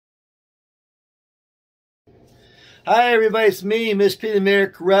Hi everybody, it's me, Miss P the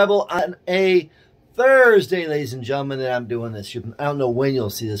American Rebel, on a Thursday, ladies and gentlemen, that I'm doing this. I don't know when you'll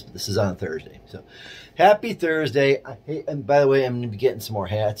see this, but this is on Thursday. So, happy Thursday. And by the way, I'm going to be getting some more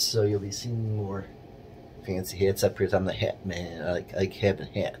hats, so you'll be seeing more fancy hats up here. I'm the hat man. I like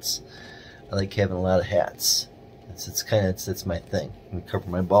having hats. I like having a lot of hats. That's my thing. I'm going to cover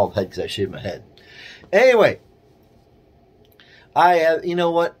my bald head because I shaved my head. Anyway, I have, you know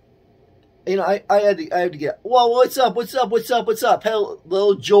what? You know, I had to get, well, what's up?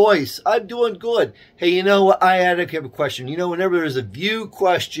 Hello, Joyce. I'm doing good. Hey, you know what? I had to have a question. You know, whenever there's a view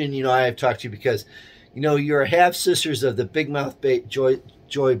question, you know, I have to talk to you because, you know, you're half sisters of the Big Mouth Bay, Joy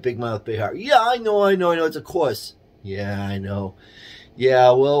Big Mouth Behar. Yeah, I know. It's a course. Yeah, I know.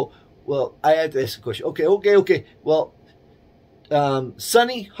 Yeah, well, I have to ask a question. Okay. Well,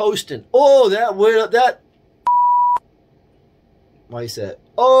 Sunny Hostin. Oh, that. Why is that?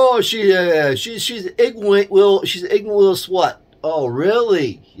 Oh, she's ignorant. She's an ignorant little slut. Oh,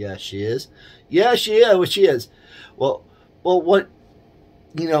 really? Yeah, she is. Yeah, she is. Well, she is. Well, what?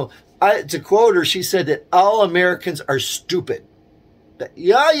 You know, to quote her, she said that all Americans are stupid.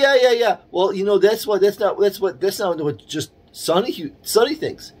 Yeah. Well, you know, that's not what just Sonny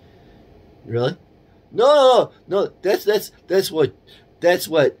thinks. Really? No. That's what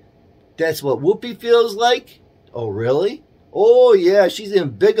Whoopi feels like. Oh, really? Oh, yeah, she's in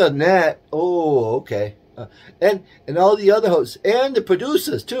bigger than that. Oh, okay. And all the other hosts and the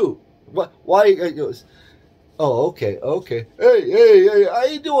producers too. Why? It goes. Oh, okay. Hey, how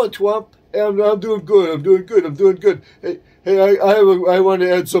you doing, Trump? I'm doing good. Hey, I want to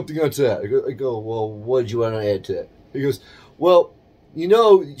add something onto that. I go. Well, what did you want to add to that? He goes, well,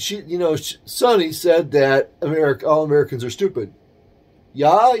 Sonny said that all Americans are stupid.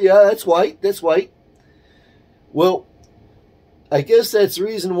 Yeah, that's white. Well, I guess that's the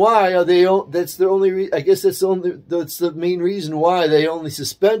reason why that's the main reason why they only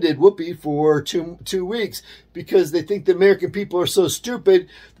suspended Whoopi for two weeks, because they think the American people are so stupid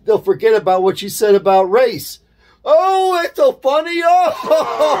they'll forget about what she said about race. Oh, that's so funny!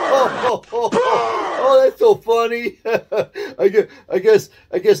 Oh, that's so funny! I guess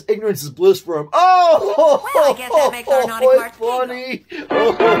ignorance is bliss for him. Oh, well, I guess that makes our naughty part funny.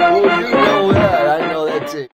 Oh, you know that. I know that's it.